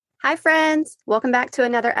Hi, friends. Welcome back to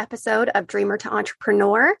another episode of Dreamer to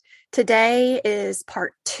Entrepreneur. Today is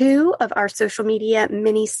part 2 of our social media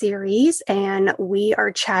mini series, and we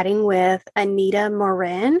are chatting with Anita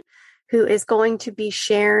Morin, who is going to be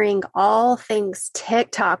sharing all things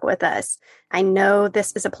TikTok with us. I know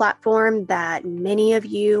this is a platform that many of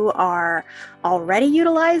you are already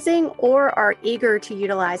utilizing or are eager to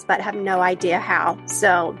utilize, but have no idea how.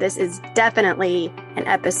 So this is definitely an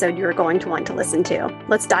episode you're going to want to listen to.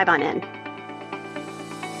 Let's dive on in.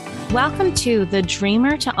 Welcome to the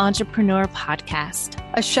Dreamer to Entrepreneur podcast,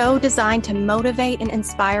 a show designed to motivate and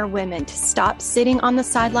inspire women to stop sitting on the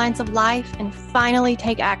sidelines of life and finally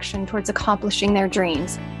take action towards accomplishing their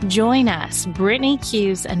dreams. Join us, Brittany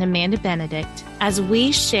Hughes and Amanda Benedict, as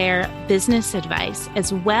we share business advice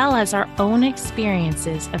as well as our own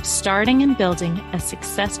experiences of starting and building a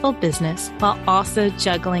successful business while also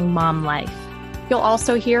juggling mom life. You'll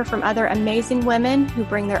also hear from other amazing women who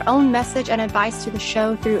bring their own message and advice to the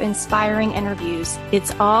show through inspiring interviews.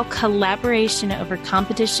 It's all collaboration over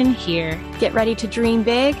competition here. Get ready to dream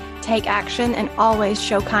big, take action, and always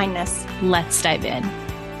show kindness. Let's dive in.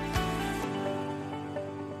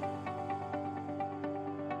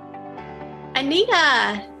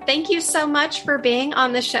 Anita, thank you so much for being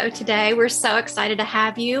on the show today. We're so excited to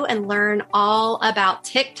have you and learn all about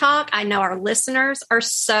TikTok. I know our listeners are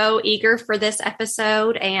so eager for this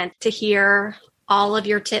episode and to hear all of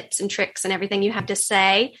your tips and tricks and everything you have to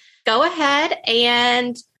say. Go ahead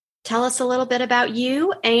and tell us a little bit about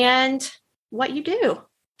you and what you do.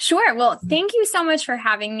 Sure. Well, thank you so much for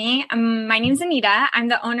having me. My name's Anita. I'm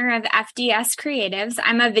the owner of FDS Creatives.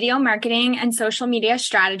 I'm a video marketing and social media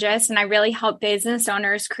strategist, and I really help business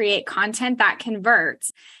owners create content that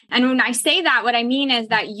converts. And when I say that, what I mean is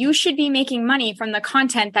that you should be making money from the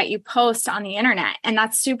content that you post on the internet. And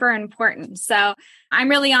that's super important. So I'm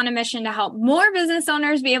really on a mission to help more business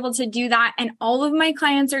owners be able to do that. And all of my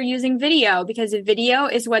clients are using video because video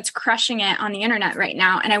is what's crushing it on the internet right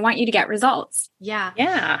now. And I want you to get results.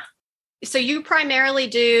 Yeah. So you primarily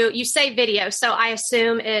you say video. So I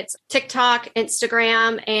assume it's TikTok,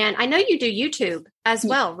 Instagram, and I know you do YouTube as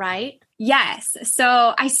well, right? Yes.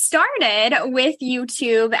 So I started with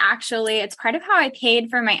YouTube. Actually, it's part of how I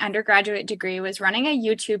paid for my undergraduate degree was running a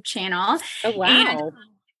YouTube channel. Oh, wow. And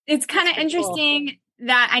it's kind of interesting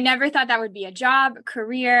that I never thought that would be a job,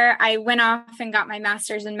 career. I went off and got my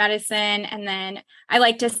master's in medicine. And then I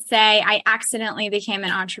like to say I accidentally became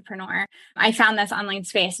an entrepreneur. I found this online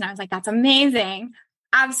space and I was like, that's amazing.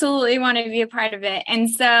 Absolutely want to be a part of it.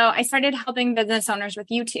 And so I started helping business owners with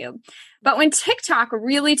YouTube. But when TikTok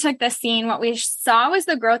really took the scene, what we saw was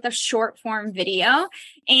the growth of short form video,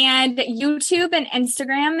 and YouTube and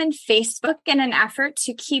Instagram and Facebook, in an effort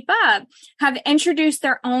to keep up, have introduced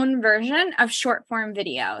their own version of short form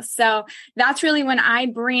video. So that's really when I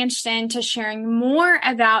branched into sharing more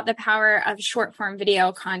about the power of short form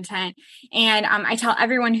video content. And I tell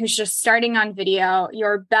everyone who's just starting on video,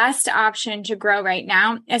 your best option to grow right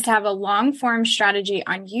now is to have a long form strategy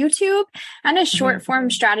on YouTube and a short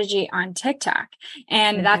form strategy on TikTok.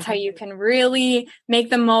 And that's how you can really make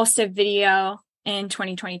the most of video in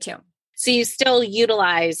 2022. So you still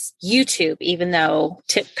utilize YouTube, even though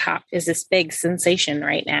TikTok is this big sensation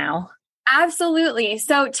right now? Absolutely.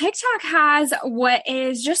 So TikTok has what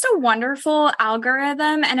is just a wonderful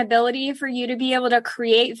algorithm and ability for you to be able to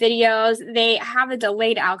create videos. They have a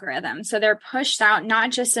delayed algorithm. So they're pushed out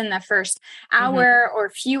not just in the first hour or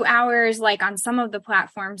few hours, like on some of the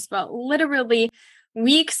platforms, but literally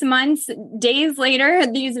weeks, months, days later,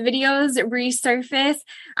 these videos resurface.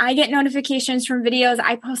 I get notifications from videos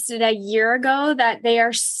I posted a year ago that they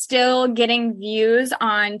are still getting views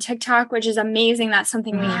on TikTok, which is amazing. That's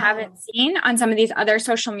something we haven't seen on some of these other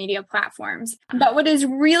social media platforms. But what is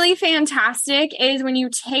really fantastic is when you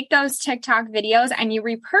take those TikTok videos and you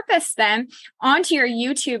repurpose them onto your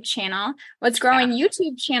YouTube channel. What's growing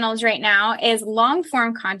YouTube channels right now is long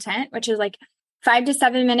form content, which is like 5 to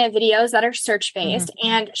 7 minute videos that are search based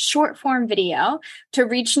and short form video to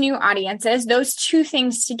reach new audiences. Those two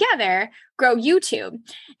things together grow YouTube.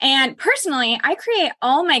 And personally, I create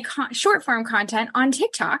all my short form content on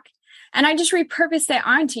TikTok and I just repurpose it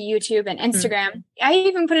onto YouTube and Instagram. I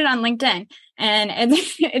even put it on LinkedIn and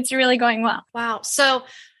it's really going well. Wow. So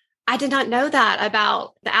I did not know that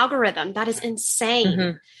about the algorithm. That is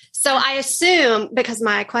insane. So I assume, because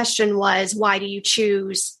my question was, why do you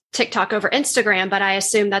choose TikTok over Instagram? But I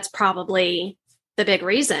assume that's probably the big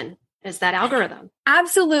reason, is that algorithm.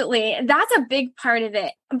 Absolutely. That's a big part of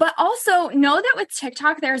it. But also know that with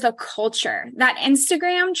TikTok, there's a culture that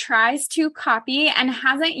Instagram tries to copy and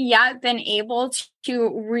hasn't yet been able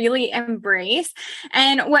to really embrace.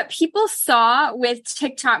 And what people saw with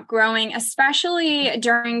TikTok growing, especially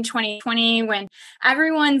during 2020, when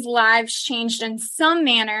everyone's lives changed in some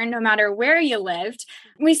manner, no matter where you lived,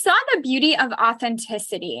 we saw the beauty of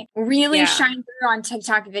authenticity really shine through on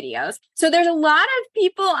TikTok videos. So there's a lot of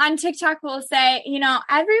people on TikTok who will say,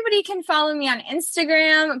 everybody can follow me on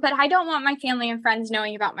Instagram, but I don't want my family and friends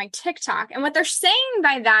knowing about my TikTok. And what they're saying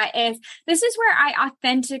by that is, this is where I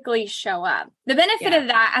authentically show up. The benefit of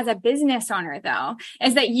that as a business owner, though,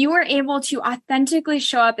 is that you are able to authentically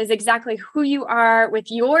show up as exactly who you are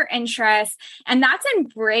with your interests. And that's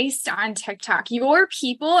embraced on TikTok. Your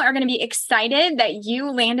people are going to be excited that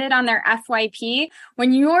you landed on their FYP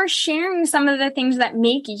when you're sharing some of the things that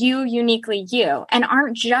make you uniquely you and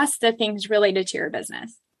aren't just the things related to your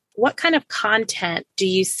business. What kind of content do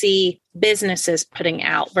you see businesses putting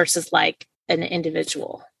out versus like an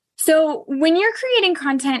individual? So when you're creating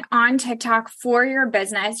content on TikTok for your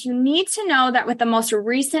business, you need to know that with the most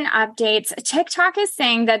recent updates, TikTok is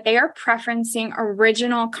saying that they are preferencing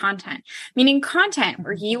original content, meaning content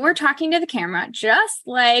where you are talking to the camera, just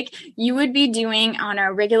like you would be doing on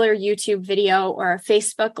a regular YouTube video or a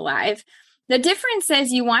Facebook Live. The difference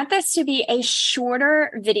is you want this to be a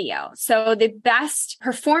shorter video. So the best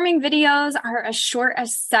performing videos are as short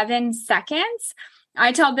as 7 seconds.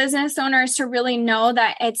 I tell business owners to really know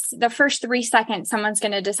that it's the first 3 seconds someone's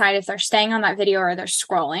going to decide if they're staying on that video or they're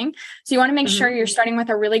scrolling. So you want to make sure you're starting with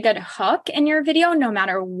a really good hook in your video, no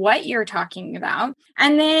matter what you're talking about.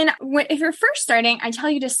 And then if you're first starting, I tell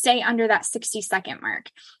you to stay under that 60-second mark.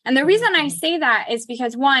 And the reason I say that is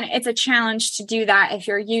because, one, it's a challenge to do that if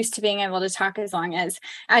you're used to being able to talk as long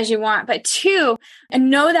as you want. But two, and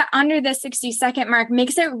know that under the 60-second mark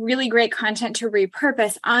makes it really great content to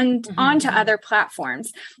repurpose onto other platforms.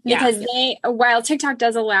 Because while TikTok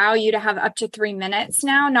does allow you to have up to 3 minutes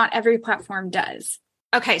now, not every platform does.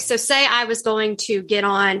 Okay. So say I was going to get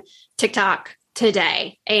on TikTok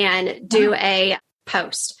today and do a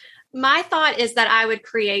post. My thought is that I would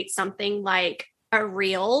create something like a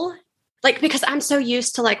reel, because I'm so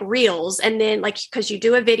used to reels, and then because you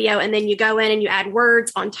do a video and then you go in and you add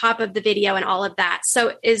words on top of the video and all of that.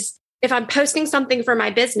 So if I'm posting something for my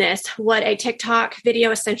business, would a TikTok video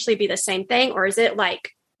essentially be the same thing? Or is it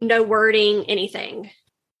no wording, anything?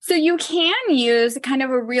 So you can use kind of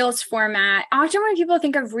a Reels format. Often when people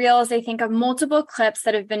think of Reels, they think of multiple clips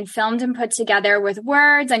that have been filmed and put together with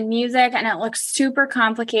words and music, and it looks super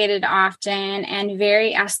complicated often and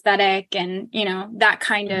very aesthetic and, that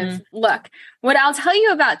kind of look. What I'll tell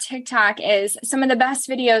you about TikTok is some of the best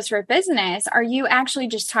videos for business are you actually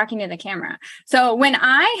just talking to the camera. So when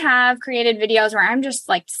I have created videos where I'm just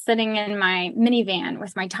sitting in my minivan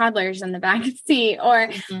with my toddlers in the back seat, or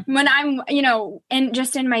when I'm,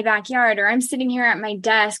 in my backyard, or I'm sitting here at my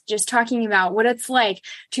desk just talking about what it's like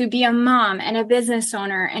to be a mom and a business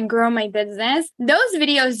owner and grow my business, those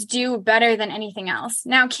videos do better than anything else.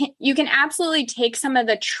 Now, you can absolutely take some of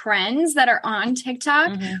the trends that are on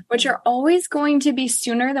TikTok, which are always going to be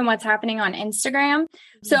sooner than what's happening on Instagram.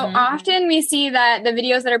 So often we see that the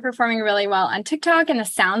videos that are performing really well on TikTok and the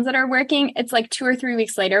sounds that are working, it's 2 or 3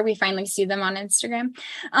 weeks later, we finally see them on Instagram.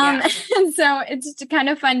 And so it's just kind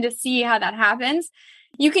of fun to see how that happens.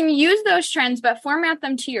 You can use those trends, but format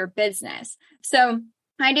them to your business. So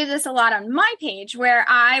I do this a lot on my page, where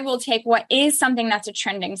I will take what is something that's a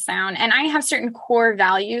trending sound, and I have certain core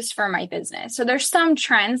values for my business. So there's some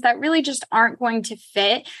trends that really just aren't going to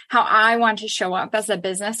fit how I want to show up as a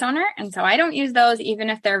business owner. And so I don't use those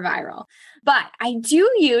even if they're viral. But I do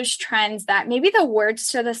use trends that maybe the words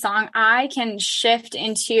to the song I can shift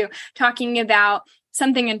into talking about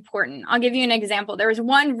something important. I'll give you an example. There was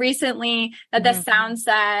one recently that the sound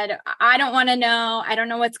said, I don't want to know. I don't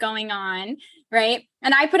know what's going on. Right.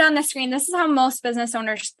 And I put on the screen, this is how most business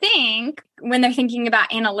owners think when they're thinking about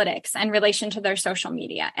analytics in relation to their social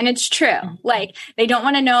media. And it's true. They don't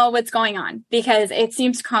want to know what's going on because it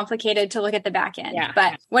seems complicated to look at the back end.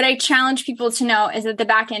 But what I challenge people to know is that the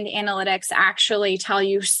back end analytics actually tell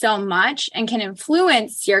you so much and can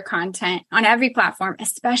influence your content on every platform,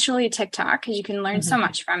 especially TikTok, because you can learn so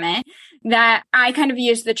much from it, that I kind of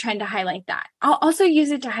use the trend to highlight that. I'll also use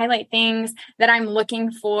it to highlight things that I'm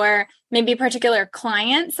looking for, maybe particular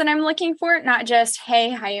clients that I'm looking for, not just,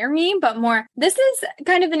 hey, hire me, but more, this is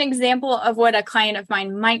kind of an example of what a client of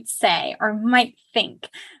mine might say or might think,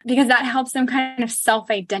 because that helps them kind of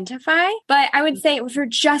self-identify. But I would say if you're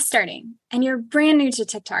just starting and you're brand new to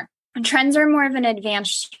TikTok, trends are more of an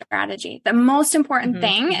advanced strategy. The most important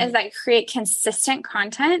thing is that you create consistent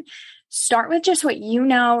content. Start with just what you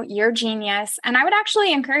know, your genius. And I would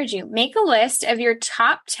actually encourage you, make a list of your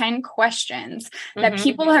top 10 questions that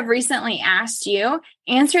people have recently asked you.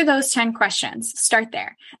 Answer those 10 questions. Start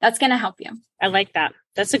there. That's going to help you. I like that.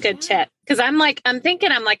 That's a good tip. Because I'm thinking,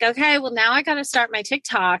 okay, well, now I got to start my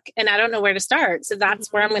TikTok and I don't know where to start. So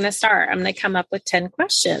that's where I'm going to start. I'm going to come up with 10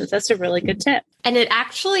 questions. That's a really good tip. And it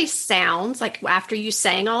actually sounds like, after you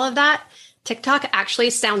saying all of that, TikTok actually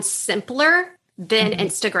sounds simpler than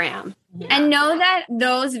Instagram. And know that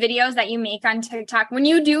those videos that you make on TikTok, when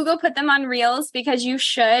you do go put them on Reels, because you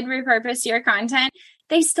should repurpose your content,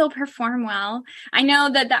 they still perform well. I know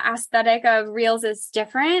that the aesthetic of Reels is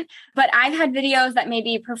different, but I've had videos that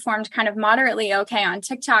maybe performed kind of moderately okay on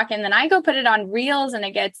TikTok. And then I go put it on Reels and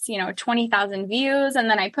it gets, 20,000 views. And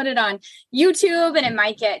then I put it on YouTube and it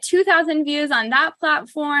might get 2,000 views on that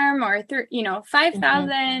platform, or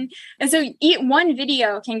 5,000. And so one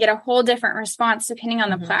video can get a whole different response depending on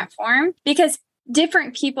the platform, because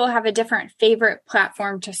different people have a different favorite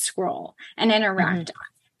platform to scroll and interact on.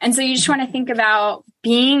 And so you just want to think about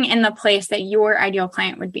being in the place that your ideal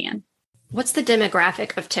client would be in. What's the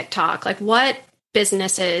demographic of TikTok? Like, what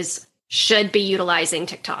businesses should be utilizing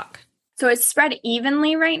TikTok? So it's spread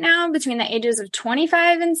evenly right now between the ages of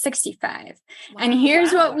 25 and 65. Wow, and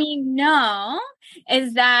here's what we know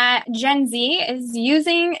is that Gen Z is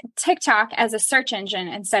using TikTok as a search engine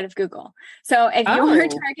instead of Google. So if your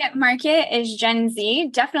target market is Gen Z,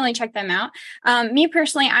 definitely check them out. Me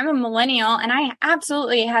personally, I'm a millennial and I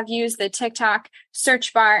absolutely have used the TikTok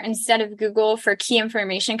search bar instead of Google for key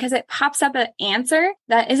information, because it pops up an answer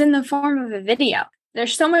that is in the form of a video.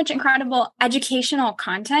 There's so much incredible educational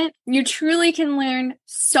content. You truly can learn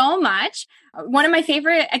so much. One of my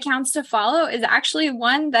favorite accounts to follow is actually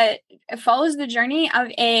one that follows the journey of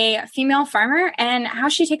a female farmer and how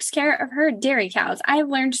she takes care of her dairy cows. I've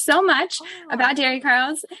learned so much about dairy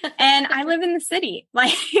cows, and I live in the city.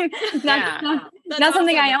 Like, not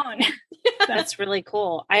something I own. That's really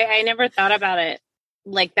cool. I never thought about it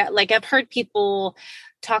like that. Like, I've heard people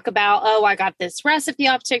talk about, I got this recipe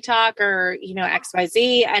off TikTok or,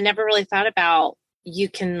 XYZ. I never really thought about you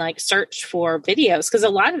can search for videos, because a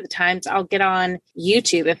lot of the times I'll get on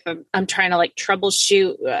YouTube if I'm trying to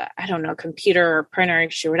troubleshoot, computer or printer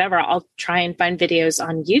issue or whatever. I'll try and find videos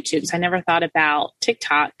on YouTube. So I never thought about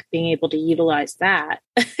TikTok being able to utilize that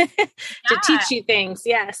to teach you things.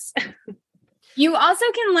 Yes. You also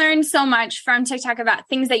can learn so much from TikTok about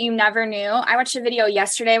things that you never knew. I watched a video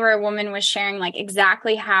yesterday where a woman was sharing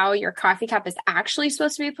exactly how your coffee cup is actually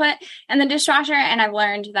supposed to be put in the dishwasher. And I've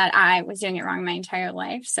learned that I was doing it wrong my entire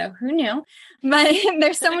life. So who knew? But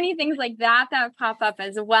there's so many things like that pop up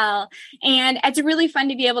as well. And it's really fun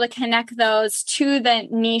to be able to connect those to the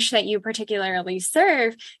niche that you particularly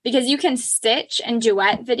serve, because you can stitch and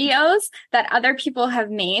duet videos that other people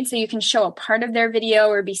have made. So you can show a part of their video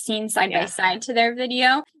or be seen side by side to their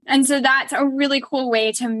video. And so that's a really cool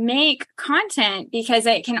way to make content, because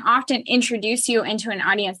it can often introduce you into an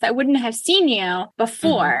audience that wouldn't have seen you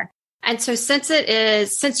before. And so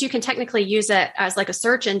since you can technically use it as a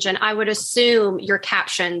search engine, I would assume your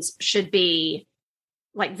captions should be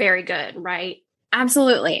very good, right?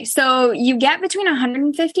 Absolutely. So you get between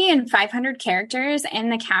 150 and 500 characters in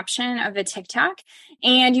the caption of a TikTok.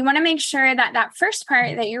 And you want to make sure that that first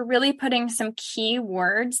part that you're really putting some key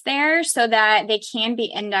words there so that they can be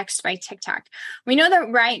indexed by TikTok. We know that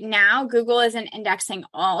right now Google isn't indexing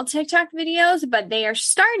all TikTok videos, but they are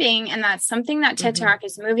starting, and that's something that TikTok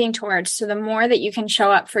is moving towards. So the more that you can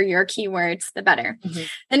show up for your keywords, the better.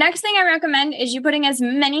 The next thing I recommend is you putting as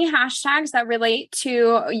many hashtags that relate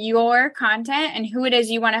to your content and who it is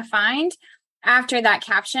you want to find after that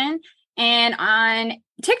caption. And on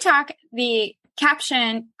TikTok, the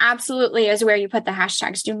caption absolutely is where you put the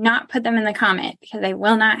hashtags. Do not put them in the comment, because they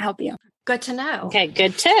will not help you. Good to know. Okay,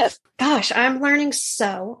 good tip. Gosh, I'm learning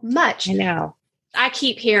so much. I know. I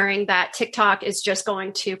keep hearing that TikTok is just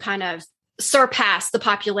going to kind of surpass the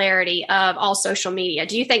popularity of all social media.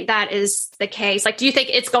 Do you think that is the case? Do you think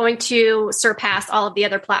it's going to surpass all of the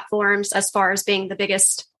other platforms as far as being the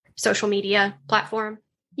biggest social media platform?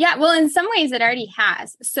 Yeah, well, in some ways it already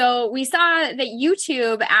has. So we saw that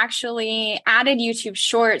YouTube actually added YouTube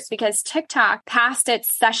Shorts because TikTok passed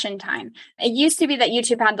its session time. It used to be that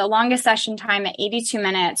YouTube had the longest session time at 82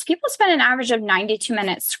 minutes. People spend an average of 92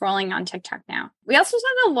 minutes scrolling on TikTok now. We also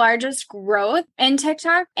saw the largest growth in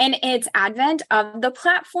TikTok in its advent of the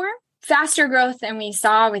platform. Faster growth than we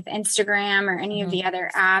saw with Instagram or any of the other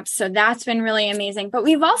apps. So that's been really amazing. But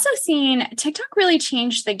we've also seen TikTok really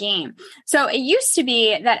change the game. So it used to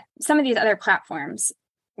be that some of these other platforms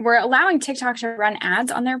were allowing TikTok to run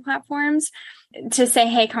ads on their platforms. to say,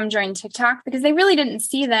 hey, come join TikTok, because they really didn't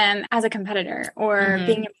see them as a competitor or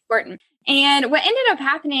being important. And what ended up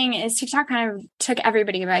happening is TikTok kind of took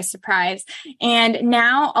everybody by surprise. And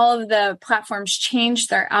now all of the platforms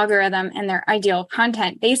changed their algorithm and their ideal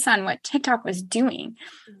content based on what TikTok was doing.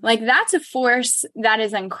 Like, that's a force that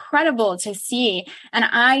is incredible to see. And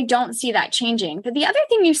I don't see that changing. But the other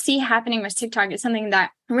thing you see happening with TikTok is something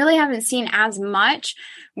that I really haven't seen as much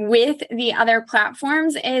with the other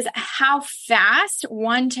platforms, is how fast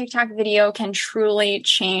one TikTok video can truly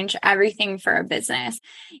change everything for a business.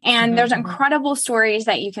 And there's incredible stories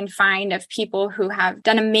that you can find of people who have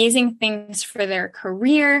done amazing things for their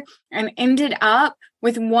career and ended up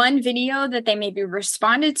with one video that they maybe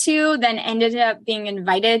responded to, then ended up being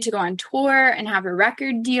invited to go on tour and have a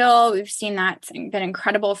record deal. We've seen that's been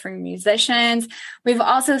incredible for musicians. We've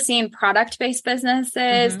also seen product-based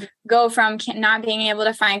businesses go from not being able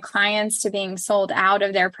to find clients to being sold out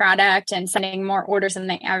of their product and sending more orders than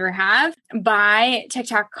they ever have by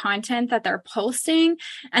TikTok content that they're posting.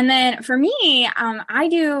 And then for me, I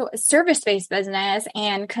do service-based business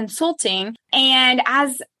and consulting. And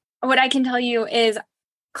as what I can tell you is,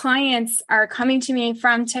 clients are coming to me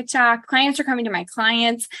from TikTok. Clients are coming to my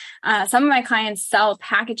clients. Some of my clients sell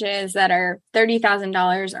packages that are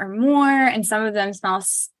 $30,000 or more, and some of them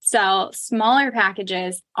sell smaller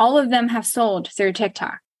packages. All of them have sold through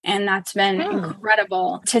TikTok, and that's been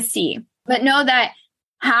incredible to see. But know that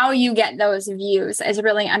how you get those views is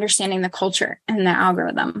really understanding the culture and the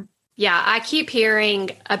algorithm. Yeah, I keep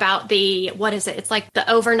hearing about it's like the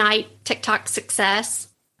overnight TikTok success.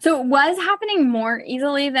 So it was happening more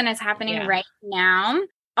easily than it's happening right now.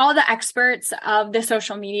 All the experts of the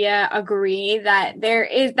social media agree that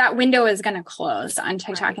that window is going to close on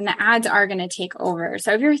TikTok, and the ads are going to take over.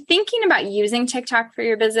 So if you're thinking about using TikTok for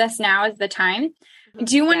your business, now is the time. I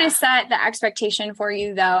do want to set the expectation for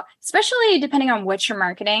you, though, especially depending on what you're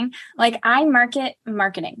marketing. Like, I market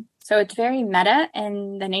marketing. So it's very meta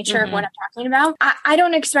in the nature of what I'm talking about. I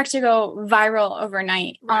don't expect to go viral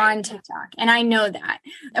overnight on TikTok. And I know that.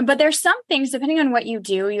 But there's some things, depending on what you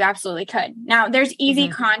do, you absolutely could. Now, there's easy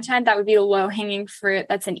content that would be low-hanging fruit.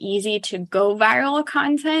 That's an easy to go viral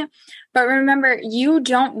content. But remember, you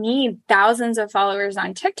don't need thousands of followers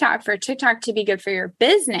on TikTok for TikTok to be good for your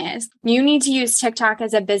business. You need to use TikTok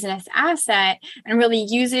as a business asset and really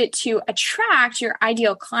use it to attract your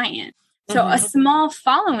ideal client. So a small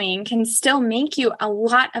following can still make you a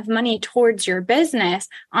lot of money towards your business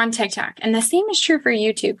on TikTok. And the same is true for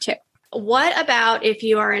YouTube too. What about if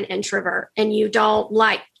you are an introvert and you don't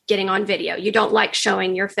like getting on video? You don't like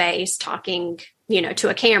showing your face, talking, to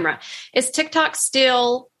a camera. Is TikTok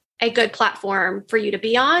still a good platform for you to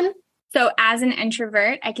be on? So as an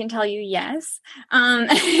introvert, I can tell you yes.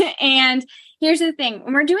 And here's the thing.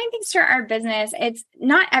 When we're doing things for our business, it's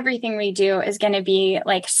not everything we do is going to be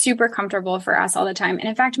like super comfortable for us all the time. And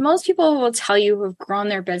in fact, most people will tell you who've grown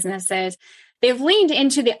their businesses, they've leaned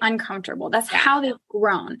into the uncomfortable. That's how they've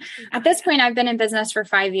grown. At this point, I've been in business for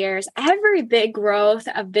 5 years. Every big growth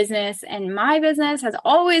of business in my business has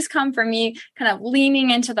always come from me kind of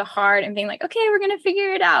leaning into the hard and being like, okay, we're going to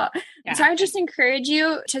figure it out. Yeah. So I just encourage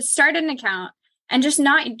you to start an account and just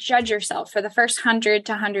not judge yourself for the first 100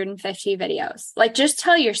 to 150 videos. Like, just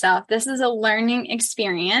tell yourself, this is a learning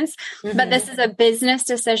experience, but this is a business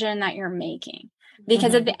decision that you're making.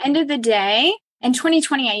 Because at the end of the day, in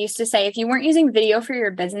 2020, I used to say, if you weren't using video for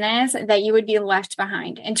your business, that you would be left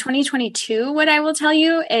behind. In 2022, what I will tell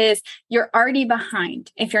you is you're already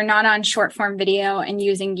behind if you're not on short form video and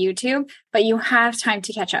using YouTube, but you have time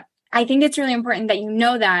to catch up. I think it's really important that you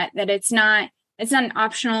know that it's not an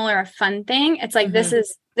optional or a fun thing. It's like, this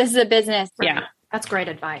is a business. Yeah, that's great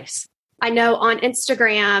advice. I know on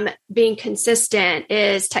Instagram, being consistent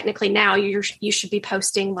is technically now you should be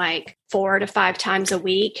posting like 4 to 5 times a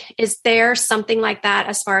week. Is there something like that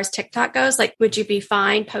as far as TikTok goes? Like, would you be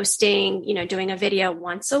fine posting, doing a video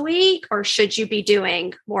once a week, or should you be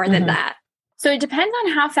doing more than that? So it depends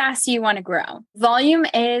on how fast you want to grow. Volume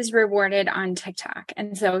is rewarded on TikTok.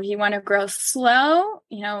 And so if you want to grow slow,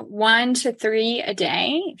 1 to 3 a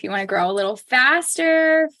day. If you want to grow a little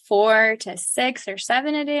faster, 4 to 6 or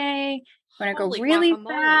 7 a day. You want to go really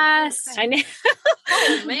fast. I know.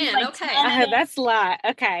 Oh man, okay. That's a lot.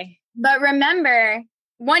 Okay. But remember,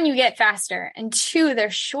 1, you get faster, and 2,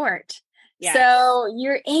 they're short. Yes. So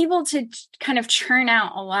you're able to kind of churn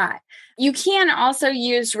out a lot. You can also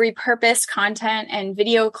use repurposed content and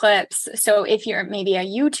video clips. So if you're maybe a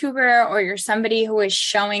YouTuber or you're somebody who is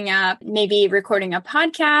showing up, maybe recording a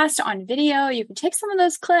podcast on video, you can take some of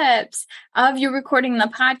those clips of you recording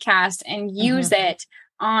the podcast and use it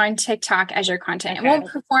on TikTok as your content. Okay. It won't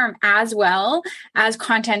perform as well as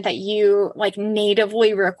content that you like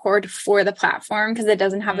natively record for the platform because it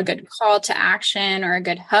doesn't have a good call to action or a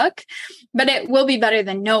good hook, but it will be better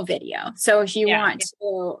than no video. So if you want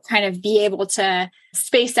to kind of be able to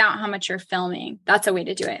space out how much you're filming, that's a way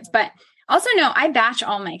to do it. But also know I batch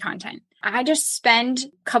all my content. I just spend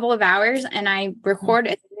a couple of hours and I record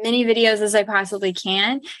as many videos as I possibly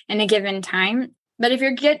can in a given time. But if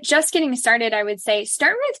you're just getting started, I would say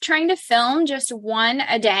start with trying to film just one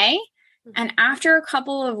a day. And after a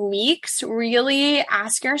couple of weeks, really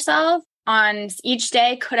ask yourself on each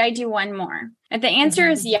day, could I do one more? If the answer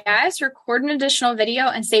is yes, record an additional video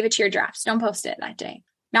and save it to your drafts. Don't post it that day.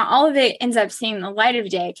 Now, all of it ends up seeing the light of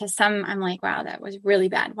day because I'm like, wow, that was really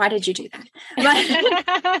bad. Why did you do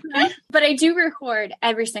that? But I do record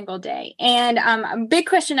every single day. And a big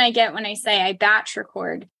question I get when I say I batch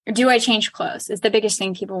record, or do I change clothes is the biggest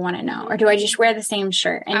thing people want to know. Or do I just wear the same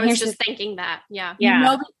shirt? And I was just thinking that. Yeah.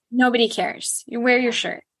 Nobody cares. You wear your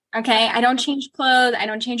shirt. Okay. I don't change clothes. I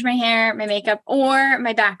don't change my hair, my makeup, or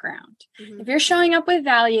my background. If you're showing up with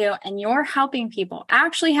value and you're helping people,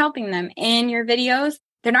 actually helping them in your videos,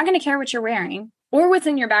 they're not going to care what you're wearing or what's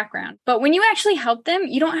in your background. But when you actually help them,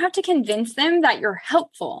 you don't have to convince them that you're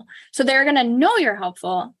helpful. So they're going to know you're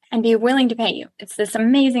helpful and be willing to pay you. It's this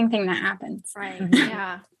amazing thing that happens. Right.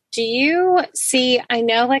 Yeah. Do you see, I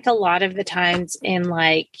know like a lot of the times in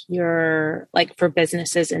like your, like for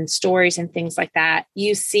businesses and stories and things like that,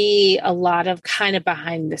 you see a lot of kind of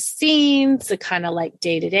behind the scenes, the kind of like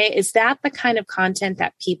day to day. Is that the kind of content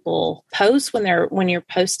that people post when you're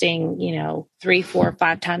posting, 3, 4,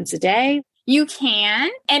 5 times a day? You can.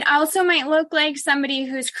 It also might look like somebody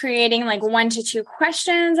who's creating like 1 to 2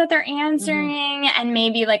 questions that they're answering and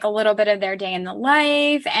maybe like a little bit of their day in the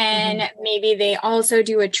life. And maybe they also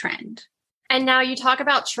do a trend. And now you talk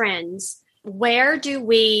about trends. Where do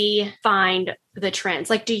we find the trends?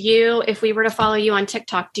 Like, if we were to follow you on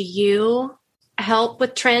TikTok, do you help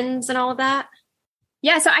with trends and all of that?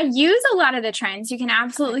 Yeah, so I use a lot of the trends. You can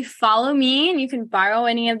absolutely follow me and you can borrow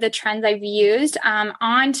any of the trends I've used.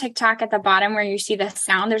 On TikTok at the bottom where you see the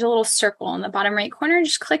sound, there's a little circle in the bottom right corner.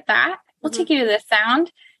 Just click that. It'll take you to the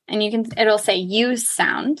sound and it'll say use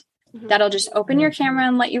sound. That'll just open your camera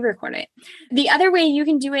and let you record it. The other way you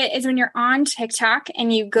can do it is when you're on TikTok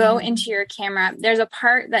and you go into your camera, there's a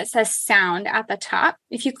part that says sound at the top.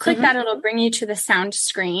 If you click that, it'll bring you to the sound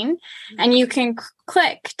screen and you can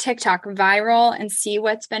click TikTok viral and see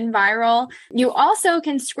what's been viral. You also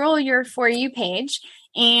can scroll your For You page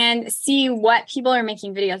and see what people are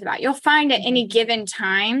making videos about. You'll find at any given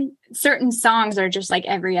time, certain songs are just like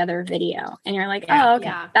every other video. And you're like,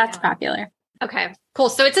 that's popular. Okay, cool.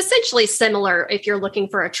 So it's essentially similar if you're looking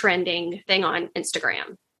for a trending thing on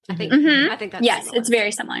Instagram. I think that's similar. It's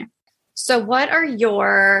very similar. So what are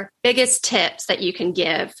your biggest tips that you can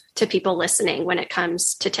give to people listening when it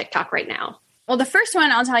comes to TikTok right now? Well, the first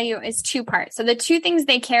one I'll tell you is 2 parts. So the 2 things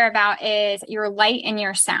they care about is your light and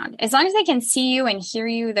your sound. As long as they can see you and hear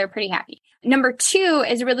you, they're pretty happy. Number 2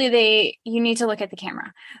 is really you need to look at the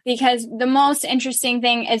camera because the most interesting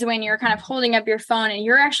thing is when you're kind of holding up your phone and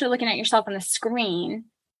you're actually looking at yourself on the screen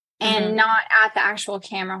and not at the actual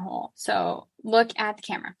camera hole. So look at the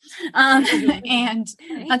camera. And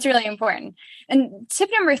that's really important. And tip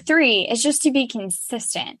number 3 is just to be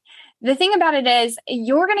consistent. The thing about it is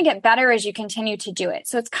you're going to get better as you continue to do it.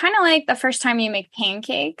 So it's kind of like the first time you make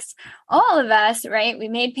pancakes. All of us, right? We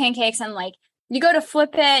made pancakes and like, you go to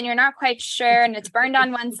flip it and you're not quite sure and it's burned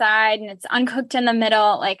on one side and it's uncooked in the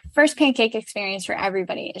middle. Like first pancake experience for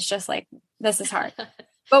everybody. It's just like, this is hard.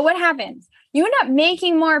 But what happens? You end up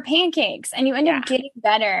making more pancakes and you end up getting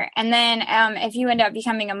better. And then if you end up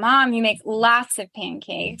becoming a mom, you make lots of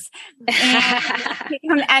pancakes and you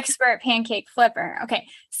become an expert pancake flipper. Okay.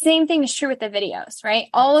 Same thing is true with the videos, right?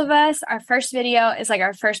 All of us, our first video is like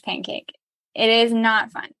our first pancake. It is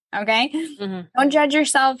not fun. Okay. Don't judge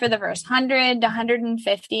yourself for the first 100 to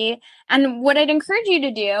 150. And what I'd encourage you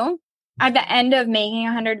to do at the end of making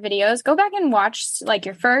 100 videos, go back and watch like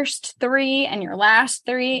your first 3 and your last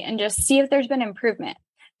 3 and just see if there's been improvement.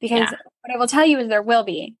 Because what I will tell you is there will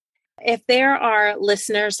be. If there are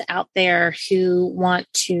listeners out there who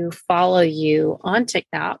want to follow you on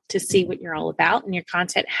TikTok to see what you're all about and your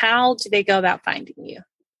content, how do they go about finding you?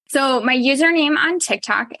 So my username on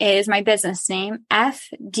TikTok is my business name,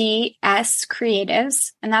 FDS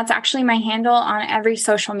Creatives. And that's actually my handle on every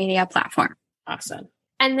social media platform. Awesome.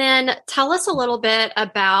 And then tell us a little bit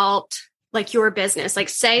about like your business. Like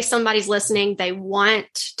say somebody's listening, they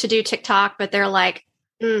want to do TikTok, but they're like,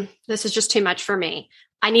 this is just too much for me.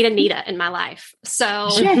 I need Anita in my life. So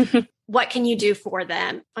what can you do for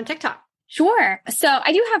them on TikTok? Sure. So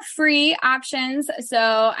I do have free options. So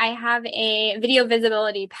I have a video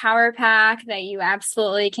visibility power pack that you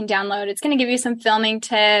absolutely can download. It's going to give you some filming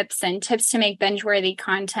tips and tips to make binge-worthy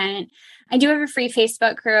content. I do have a free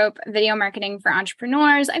Facebook group, Video Marketing for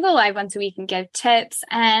Entrepreneurs. I go live once a week and give tips,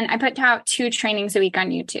 and I put out 2 trainings a week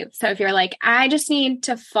on YouTube. So if you're like, I just need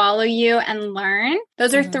to follow you and learn,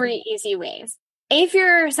 those are 3 easy ways. If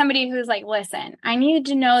you're somebody who's like, listen, I need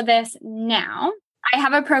to know this now, I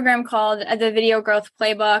have a program called the Video Growth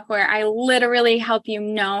Playbook where I literally help you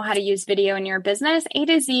know how to use video in your business A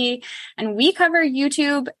to Z. And we cover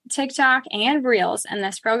YouTube, TikTok, and Reels in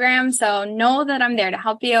this program. So know that I'm there to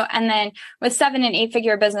help you. And then with 7 and 8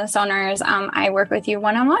 figure business owners, I work with you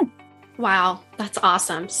one-on-one. Wow, that's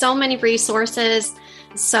awesome. So many resources.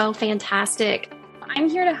 So fantastic. I'm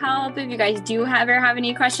here to help if you guys do ever have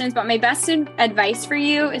any questions. But my best advice for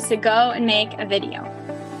you is to go and make a video.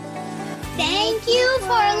 Thank you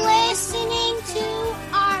for listening to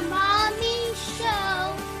our mommy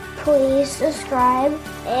show. Please subscribe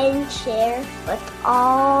and share with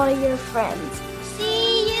all your friends.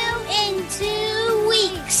 See you in 2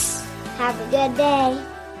 weeks. Have a good day.